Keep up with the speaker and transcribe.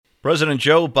President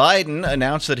Joe Biden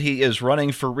announced that he is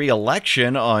running for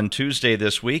re-election on Tuesday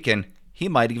this week, and he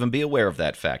might even be aware of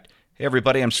that fact. Hey,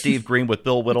 everybody, I'm Steve Green with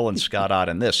Bill Whittle and Scott Ott,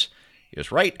 and this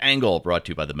is Right Angle, brought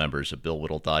to you by the members of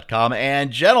BillWhittle.com.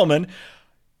 And gentlemen,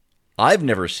 I've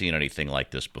never seen anything like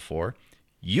this before.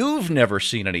 You've never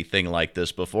seen anything like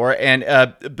this before. And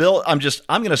Bill, I'm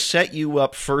going to set you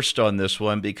up first on this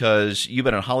one because you've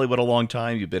been in Hollywood a long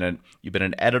time. You've been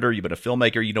an editor. You've been a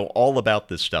filmmaker. You know all about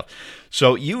this stuff.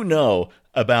 So you know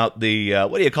about the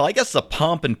what do you call? I guess the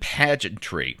pomp and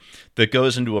pageantry that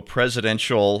goes into a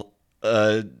presidential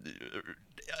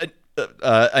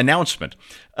announcement.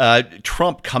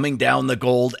 Trump coming down the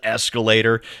gold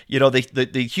escalator, you know,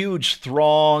 the huge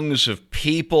throngs of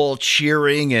people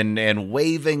cheering and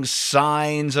waving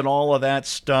signs and all of that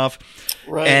stuff.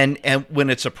 Right. And when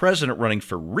it's a president running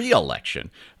for re-election,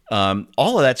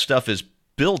 all of that stuff is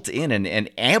built in and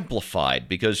amplified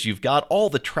because you've got all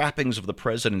the trappings of the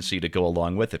presidency to go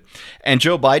along with it. And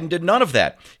Joe Biden did none of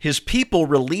that. His people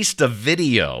released a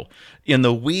video in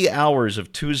the wee hours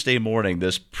of Tuesday morning,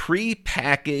 this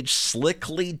pre-packaged,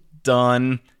 slickly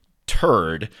done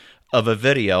turd of a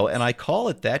video. And I call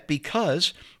it that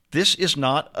because this is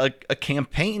not a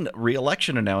campaign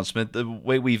re-election announcement the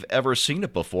way we've ever seen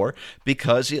it before,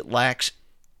 because it lacks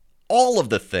all of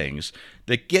the things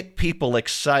that get people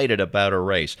excited about a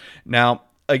race. Now,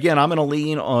 again, I'm going to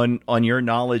lean on your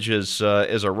knowledge as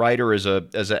a writer, as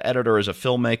an editor, as a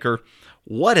filmmaker.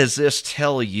 What does this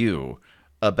tell you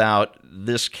about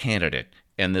this candidate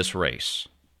and this race?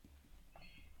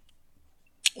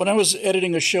 When I was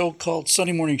editing a show called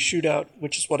Sunday Morning Shootout,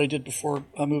 which is what I did before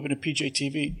moving to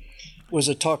PJTV, was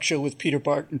a talk show with Peter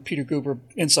Bart and Peter Guber,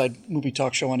 Inside Movie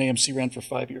Talk Show on AMC, ran for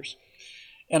 5 years.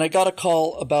 And I got a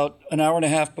call about an hour and a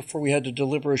half before we had to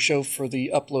deliver a show for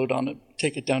the upload on it,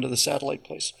 take it down to the satellite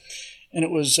place. And it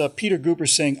was Peter Guber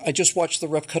saying, I just watched the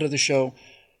rough cut of the show.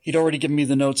 He'd already given me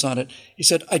the notes on it. He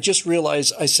said, I just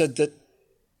realized I said that,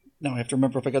 now I have to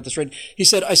remember if I got this right. He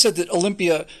said, I said that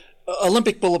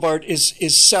Olympic Boulevard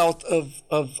is south of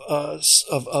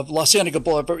La Cienega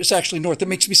Boulevard. It's actually north. That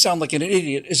makes me sound like an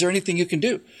idiot. Is there anything you can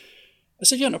do? I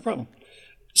said, yeah, no problem.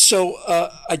 So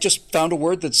I just found a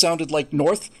word that sounded like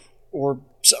north or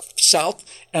south,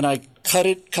 and I cut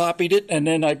it, copied it, and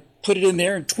then I put it in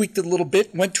there and tweaked it a little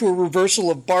bit, went to a reversal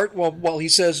of Bart while he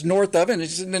says north of, and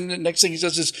then the next thing he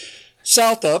says is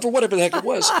south of, or whatever the heck it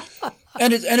was.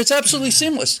 And it's absolutely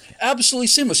seamless, absolutely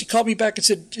seamless. He called me back and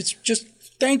said, it's just,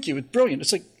 thank you, it's brilliant.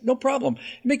 It's like, no problem.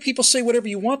 You make people say whatever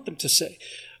you want them to say.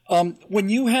 When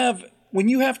you have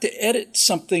to edit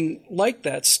something like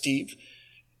that, Steve,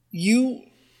 you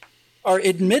are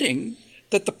admitting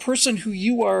that the person who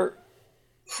you are,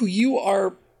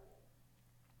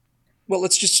 well,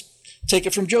 let's just take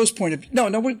it from Joe's point of view. No,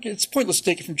 it's pointless to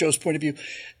take it from Joe's point of view.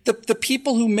 The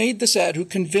people who made this ad,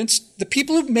 the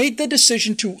people who made the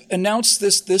decision to announce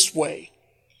this way,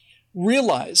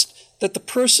 realized that the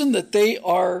person that they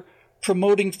are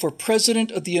promoting for president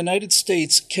of the United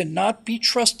States cannot be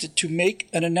trusted to make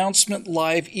an announcement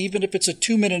live, even if it's a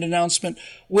 2-minute announcement,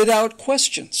 without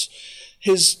questions.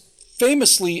 His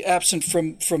famously absent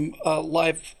from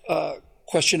live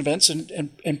question events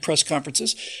and press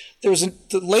conferences. There was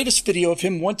the latest video of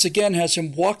him once again has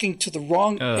him walking to the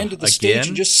wrong end of the stage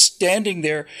and just standing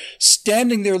there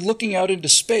looking out into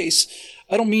space.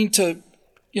 I don't mean to,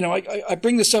 I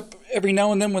bring this up every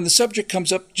now and then when the subject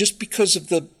comes up just because of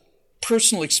the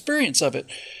personal experience of it.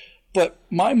 But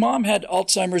my mom had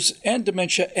Alzheimer's and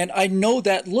dementia, and I know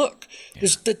that look.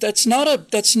 Yeah. That's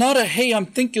not a hey, I'm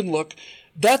thinking look.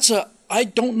 That's a I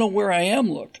don't know where I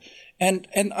am look. And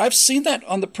I've seen that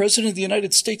on the President of the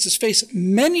United States' face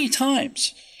many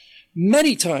times.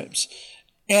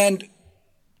 And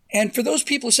for those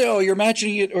people who say, oh, you're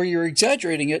imagining it or you're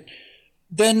exaggerating it,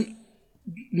 then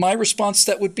my response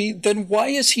to that would be, then why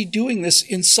is he doing this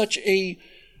in such a,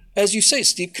 as you say,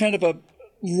 Steve, kind of a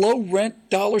low-rent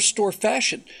dollar store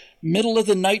fashion? Middle of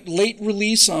the night, late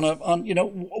release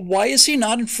why is he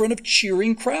not in front of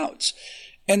cheering crowds?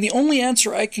 And the only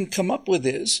answer I can come up with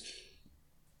is,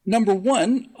 number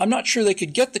one, I'm not sure they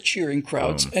could get the cheering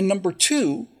crowds. And number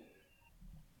two,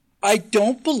 I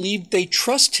don't believe they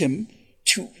trust him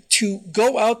to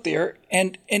go out there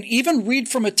and even read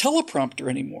from a teleprompter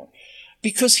anymore,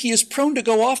 because he is prone to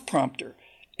go off prompter.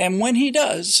 And when he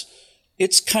does,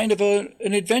 it's kind of an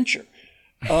adventure.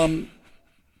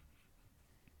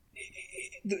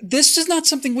 This is not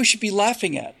something we should be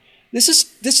laughing at. This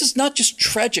is not just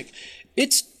tragic.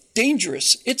 It's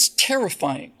dangerous. It's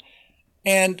terrifying.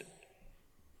 And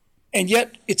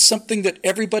yet it's something that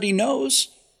everybody knows,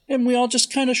 and we all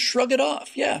just kind of shrug it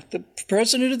off. Yeah, the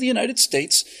President of the United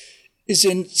States is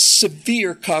in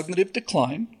severe cognitive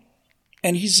decline,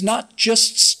 and he's not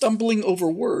just stumbling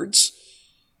over words.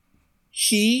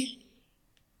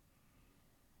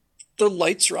 The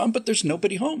lights are on, but there's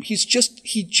nobody home. He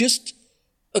just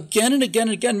again and again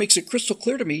and again makes it crystal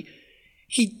clear to me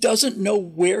he doesn't know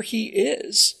where he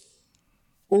is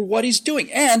or what he's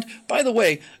doing. And by the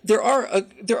way, there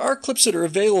are clips that are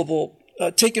available,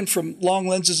 taken from long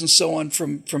lenses and so on,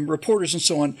 from reporters and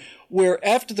so on, where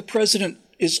after the president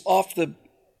is off the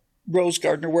Rose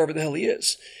Garden or wherever the hell he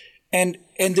is, and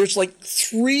there's like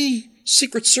 3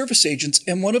 Secret Service agents,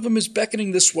 and one of them is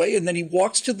beckoning this way, and then he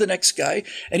walks to the next guy,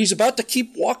 and he's about to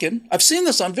keep walking. I've seen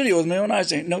this on video with my own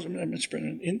eyes. No, Mr.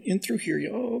 Brennan, in through here.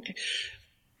 Oh, okay.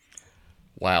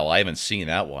 Wow, I haven't seen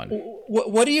that one.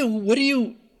 What do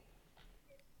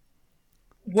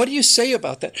you say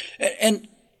about that? And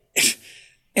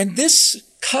this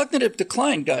cognitive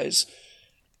decline, guys,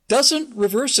 doesn't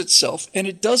reverse itself, and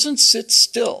it doesn't sit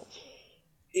still.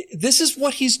 This is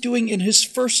what he's doing in his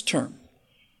first term.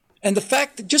 And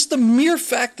just the mere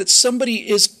fact that somebody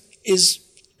is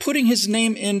putting his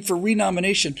name in for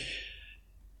renomination,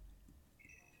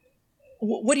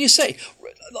 what do you say?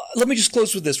 Let me just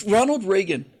close with this. Ronald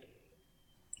Reagan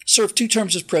served 2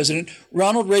 terms as president.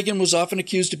 Ronald Reagan was often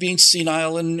accused of being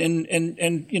senile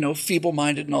and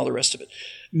feeble-minded and all the rest of it.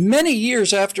 Many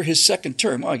years after his second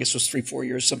term, I guess it was 3-4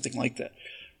 years, something like that,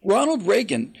 Ronald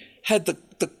Reagan had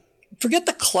forget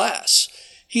the class.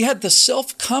 He had the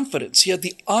self-confidence, he had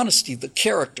the honesty, the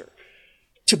character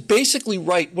to basically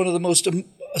write one of the most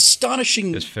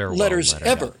astonishing letters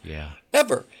ever. Yeah.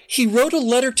 Ever. He wrote a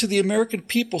letter to the American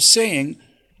people saying,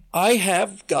 I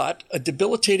have got a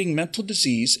debilitating mental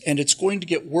disease and it's going to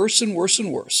get worse and worse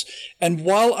and worse. And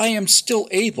while I am still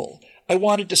able, I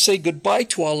wanted to say goodbye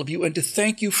to all of you and to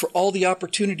thank you for all the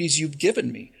opportunities you've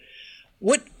given me.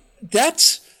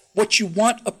 That's what you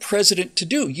want a president to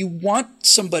do. You want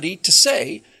somebody to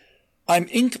say, I'm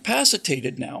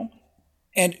incapacitated now,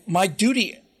 and my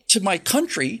duty to my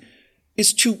country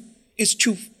is to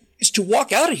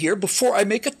walk out of here before I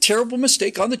make a terrible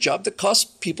mistake on the job that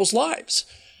costs people's lives.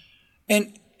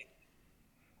 And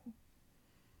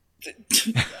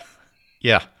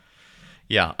yeah,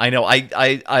 I know.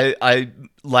 I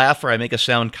laugh, or I make a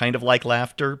sound kind of like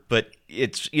laughter, but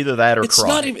it's either that or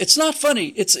cry. It's not funny.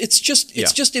 It's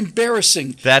just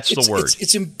embarrassing. That's the word.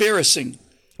 It's embarrassing.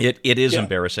 It is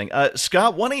embarrassing.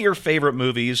 Scott, one of your favorite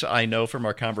movies, I know from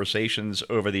our conversations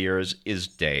over the years, is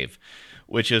Dave,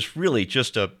 which is really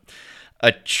just a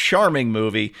charming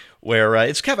movie where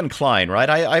it's Kevin Kline, right?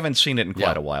 I haven't seen it in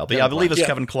quite a while, but I believe it's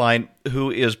Kevin Kline who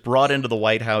is brought into the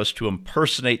White House to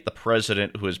impersonate the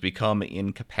president who has become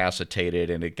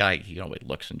incapacitated, and a guy, it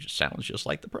looks and just sounds just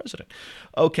like the president.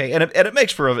 Okay, and it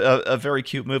makes for a very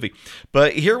cute movie.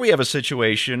 But here we have a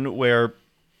situation where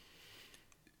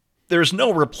there's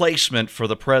no replacement for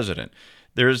the president.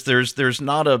 There's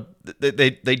not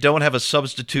they don't have a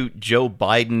substitute Joe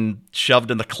Biden shoved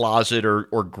in the closet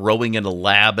or growing in a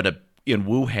lab in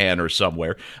Wuhan or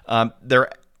somewhere.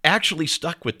 They're actually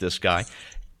stuck with this guy.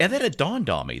 And then it dawned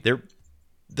on me,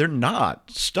 they're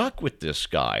not stuck with this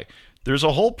guy. There's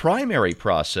a whole primary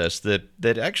process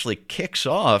that actually kicks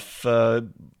off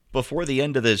before the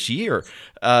end of this year.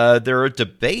 There are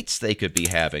debates they could be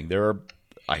having. There are,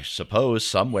 I suppose,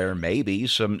 somewhere maybe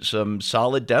some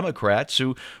solid Democrats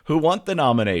who want the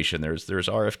nomination. There's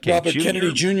RFK Robert Jr.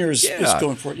 Kennedy Jr. is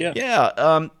going for it. Yeah.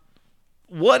 Yeah.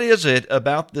 What is it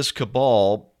about this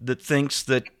cabal that thinks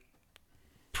that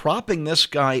propping this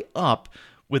guy up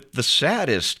with the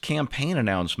saddest campaign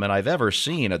announcement I've ever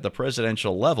seen at the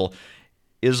presidential level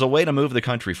is a way to move the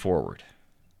country forward?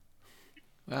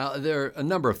 Well, there are a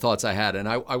number of thoughts I had, and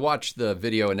I watched the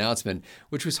video announcement,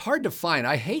 which was hard to find.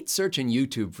 I hate searching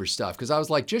YouTube for stuff because I was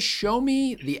like, just show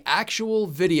me the actual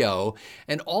video,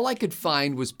 and all I could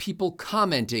find was people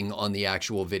commenting on the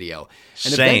actual video.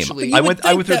 And same. Eventually, I went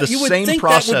through the same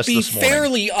process this morning. That would be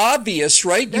fairly obvious,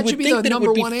 right? That should be the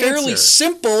number one answer. Fairly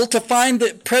simple to find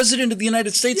the President of the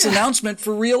United States announcement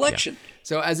for re-election. Yeah.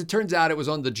 So as it turns out, it was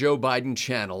on the Joe Biden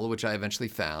channel, which I eventually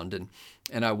found,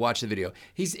 and I watched the video.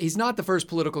 He's not the first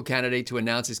political candidate to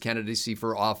announce his candidacy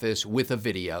for office with a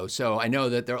video. So I know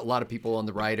that there are a lot of people on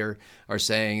the right are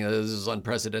saying this is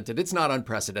unprecedented. It's not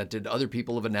unprecedented. Other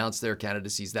people have announced their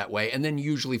candidacies that way and then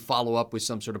usually follow up with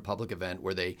some sort of public event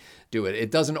where they do it. It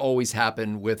doesn't always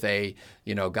happen with a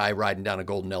guy riding down a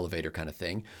golden elevator kind of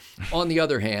thing. On the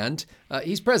other hand,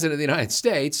 he's president of the United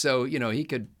States, so he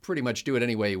could pretty much do it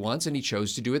any way he wants, and he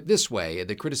chose to do it this way.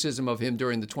 The criticism of him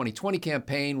during the 2020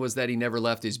 campaign was that he never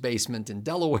left his basement in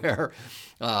Delaware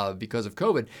because of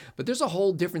COVID. But there's a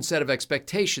whole different set of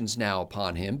expectations now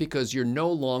upon him because you're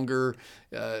no longer,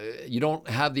 you don't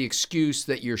have the excuse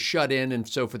that you're shut in. And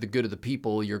so for the good of the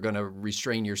people, you're going to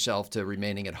restrain yourself to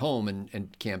remaining at home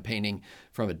and campaigning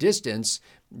from a distance.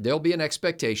 There'll be an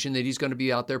expectation that he's going to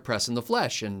be out there pressing the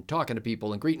flesh and talking to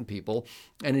people and greeting people.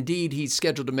 And indeed, he's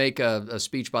scheduled to make a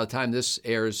speech by the time this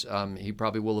airs. He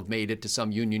probably will have made it to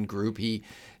some union group. He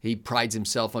prides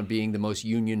himself on being the most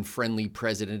union-friendly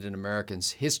president in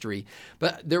Americans' history.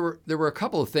 But there were a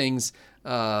couple of things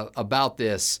about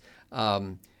this.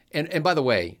 And by the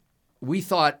way, we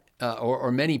thought,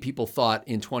 or many people thought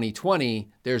in 2020,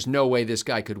 there's no way this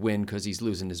guy could win because he's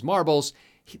losing his marbles.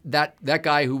 That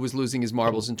guy who was losing his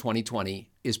marbles in 2020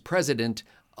 is president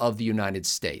of the United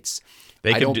States.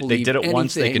 They did it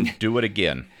once, they can do it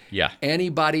again. Yeah.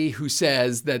 Anybody who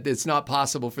says that it's not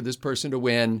possible for this person to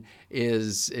win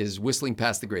is whistling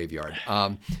past the graveyard.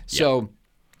 So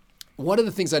one of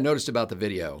the things I noticed about the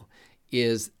video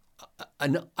is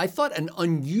I thought an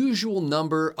unusual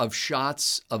number of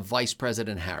shots of Vice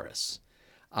President Harris.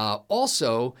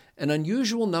 Also, an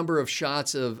unusual number of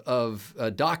shots of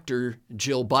Dr.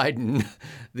 Jill Biden,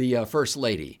 the First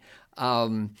Lady.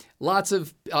 Lots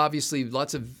of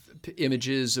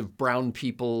images of brown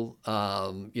people,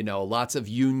 lots of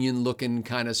union-looking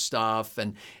kind of stuff.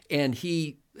 And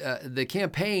the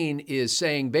campaign is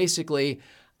saying basically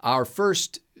our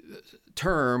first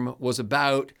term was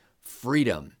about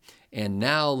freedom. And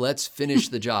now let's finish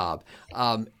the job.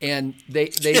 And they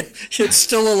it's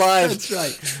still alive. That's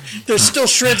right. There's still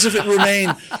shreds of it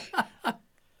remain.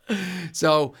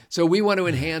 So we want to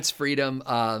enhance freedom.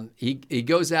 He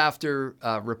goes after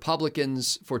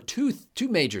Republicans for two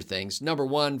major things. Number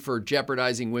one, for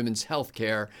jeopardizing women's health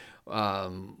care,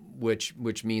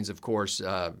 which means, of course,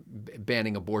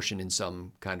 banning abortion in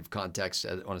some kind of context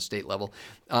on a state level.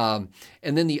 And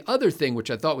then the other thing, which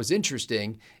I thought was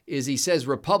interesting, is he says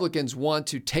Republicans want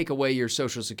to take away your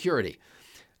Social Security.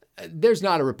 There's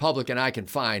not a Republican I can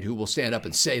find who will stand up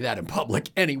and say that in public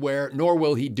anywhere, nor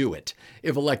will he do it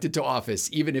if elected to office.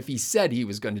 Even if he said he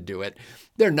was going to do it,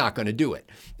 they're not going to do it.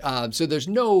 So there's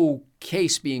no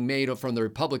case being made from the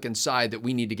Republican side that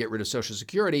we need to get rid of Social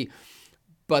Security.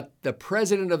 But the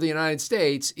president of the United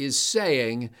States is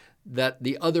saying that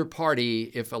the other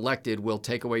party, if elected, will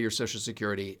take away your Social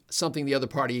Security, something the other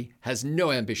party has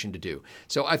no ambition to do.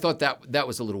 So I thought that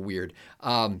was a little weird.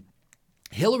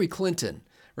 Hillary Clinton,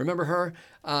 remember her?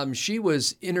 She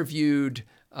was interviewed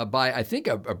by, I think,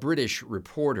 a British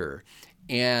reporter.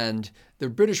 And the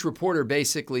British reporter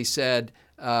basically said,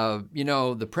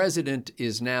 the president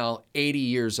is now 80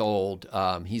 years old.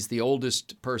 He's the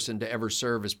oldest person to ever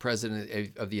serve as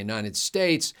president of the United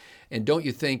States. And don't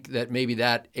you think that maybe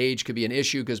that age could be an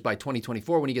issue? Because by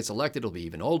 2024, when he gets elected, he'll be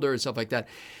even older and stuff like that.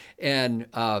 And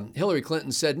Hillary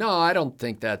Clinton said, no, I don't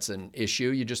think that's an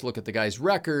issue. You just look at the guy's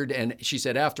record. And she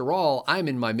said, after all, I'm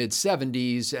in my mid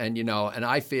 70s and, and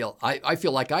I feel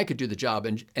like I could do the job.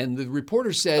 And the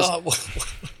reporter says,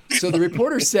 so the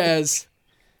reporter says,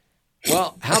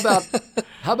 well, how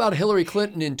about Hillary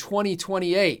Clinton in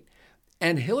 2028?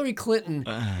 And Hillary Clinton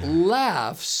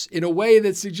laughs in a way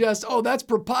that suggests, oh, that's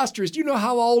preposterous. Do you know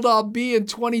how old I'll be in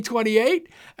 2028?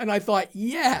 And I thought,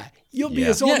 yeah, you'll be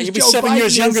as old as you'll Joe be 7 Biden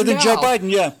years younger than now. Joe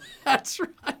Biden, yeah. That's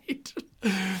right.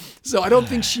 So I don't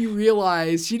think she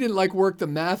realized, she didn't work the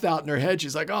math out in her head.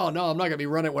 She's like, oh, no, I'm not going to be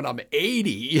running when I'm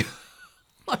 80.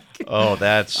 Oh,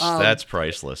 that's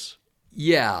priceless.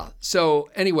 Yeah. So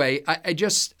anyway, I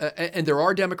just and there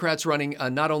are Democrats running,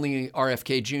 not only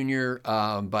RFK Jr.,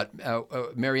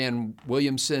 but Marianne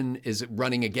Williamson is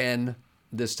running again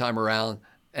this time around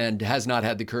and has not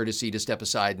had the courtesy to step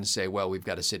aside and say, well, we've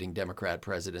got a sitting Democrat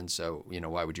president, so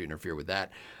why would you interfere with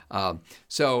that?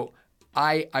 So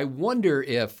I wonder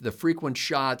if the frequent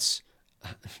shots,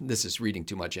 this is reading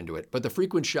too much into it, but the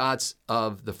frequent shots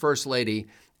of the First Lady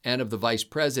and of the Vice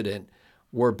President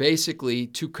were basically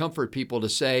to comfort people to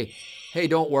say, hey,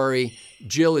 don't worry,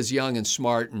 Jill is young and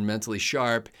smart and mentally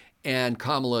sharp, and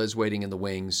Kamala is waiting in the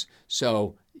wings.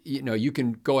 So, you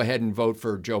can go ahead and vote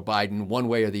for Joe Biden one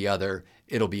way or the other.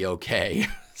 It'll be okay.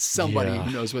 Somebody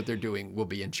who knows what they're doing will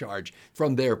be in charge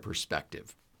from their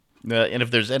perspective. And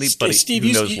if there's anybody Steve,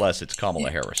 who knows less, it's Kamala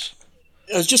Harris.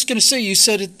 I was just going to say, you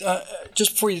said it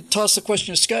just before you toss the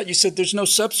question to Scott. You said there's no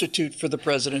substitute for the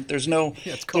president. There's no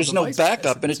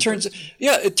backup, and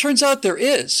it turns out there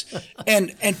is.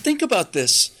 and think about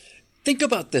this.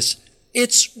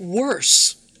 It's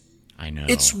worse. I know.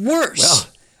 It's worse. Well,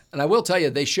 and I will tell you,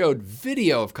 they showed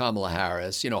video of Kamala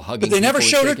Harris, hugging. But they never people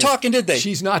showed her talking, did they?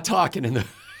 She's not talking in the.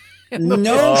 No,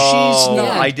 she's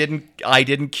not. I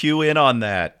didn't cue in on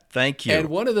that. Thank you. And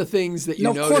one of the things that you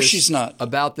No, of course she's notice not.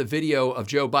 about the video of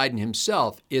Joe Biden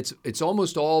himself, it's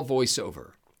almost all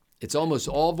voiceover. It's almost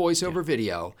all voiceover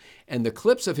video. And the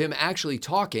clips of him actually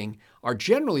talking are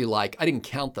generally like, I didn't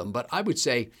count them, but I would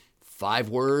say 5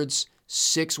 words,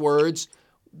 6 words,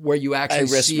 where you actually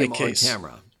see him on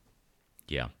camera.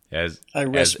 Yeah. As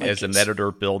case. an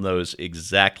editor, Bill knows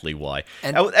exactly why.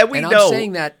 And we I'm know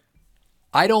saying that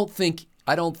I don't think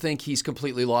he's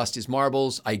completely lost his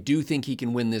marbles. I do think he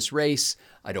can win this race.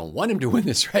 I don't want him to win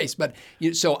this race, but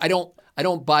so I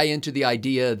don't buy into the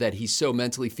idea that he's so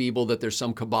mentally feeble that there's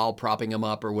some cabal propping him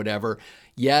up or whatever.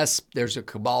 Yes, there's a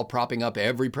cabal propping up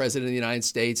every president of the United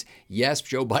States. Yes,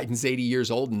 Joe Biden's 80 years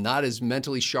old and not as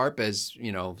mentally sharp as,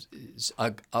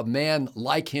 a man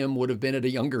like him would have been at a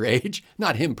younger age.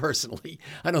 Not him personally.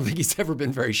 I don't think he's ever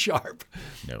been very sharp.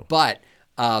 No. But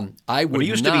I would he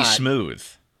used to be smooth.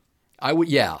 I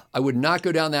would not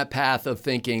go down that path of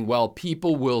thinking, well,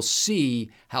 people will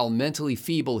see how mentally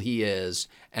feeble he is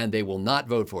and they will not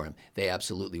vote for him. They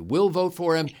absolutely will vote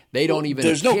for him. They don't even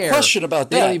There's care. no question about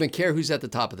that. They don't even care who's at the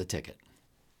top of the ticket.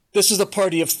 This is the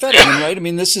party of Fetterman, right? I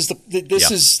mean, this is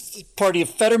the party of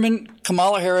Fetterman,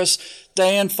 Kamala Harris,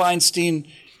 Dianne Feinstein,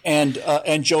 and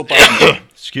Joe Biden.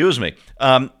 Excuse me.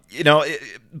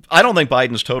 I don't think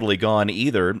Biden's totally gone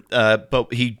either, but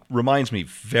he reminds me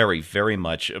very, very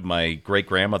much of my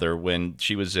great-grandmother when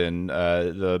she was in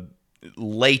the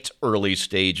late early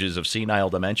stages of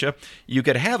senile dementia. You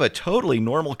could have a totally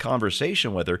normal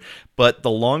conversation with her, but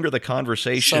the longer the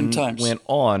conversation went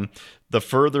on, the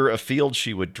further afield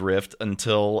she would drift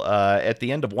until at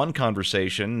the end of one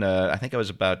conversation, I think I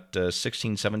was about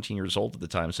 16, 17 years old at the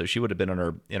time, so she would have been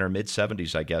in her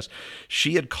mid-70s, I guess.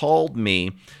 She had called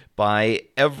me by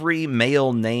every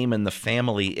male name in the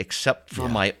family except for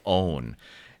my own.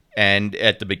 And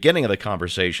at the beginning of the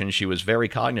conversation, she was very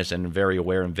cognizant and very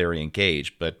aware and very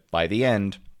engaged. But by the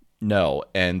end, no.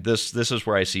 And this is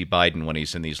where I see Biden when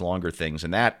he's in these longer things,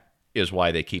 and that is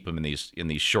why they keep him in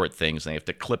these short things. And they have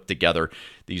to clip together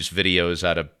these videos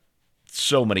out of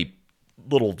so many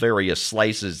little various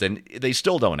slices, and they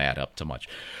still don't add up to much.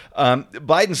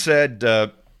 Biden said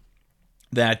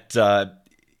that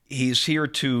he's here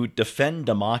to defend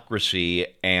democracy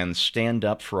and stand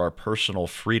up for our personal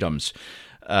freedoms.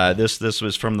 This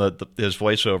was from his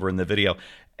voiceover in the video.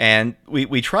 And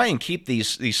we try and keep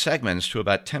these segments to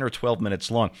about 10 or 12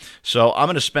 minutes long. So I'm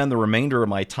going to spend the remainder of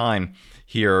my time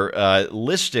here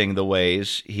listing the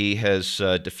ways he has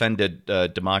defended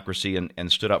democracy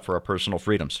and stood up for our personal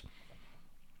freedoms.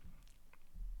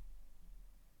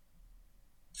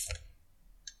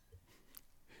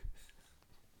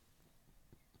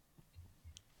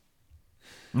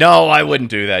 No, I wouldn't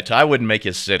do that. I wouldn't make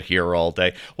you sit here all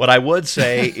day. What I would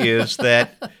say is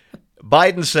that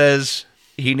Biden says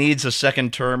he needs a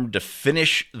second term to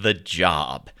finish the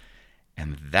job.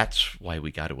 And that's why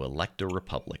we got to elect a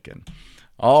Republican.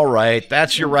 All right,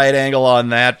 that's your right angle on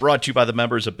that. Brought to you by the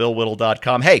members of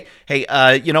BillWhittle.com. Hey,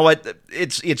 you know what?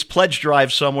 It's pledge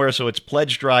drive somewhere, so it's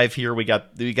pledge drive here. We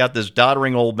got this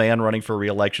doddering old man running for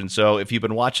re-election. So if you've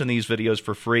been watching these videos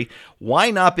for free,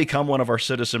 why not become one of our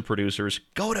citizen producers?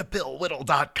 Go to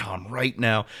BillWhittle.com right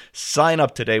now. Sign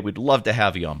up today. We'd love to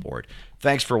have you on board.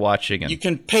 Thanks for watching. You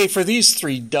can pay for these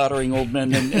 3 doddering old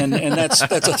men, and that's a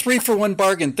 3-for-1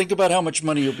 bargain. Think about how much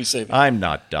money you'll be saving. I'm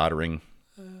not doddering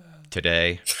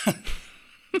today.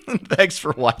 Thanks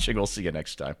for watching. We'll see you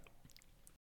next time.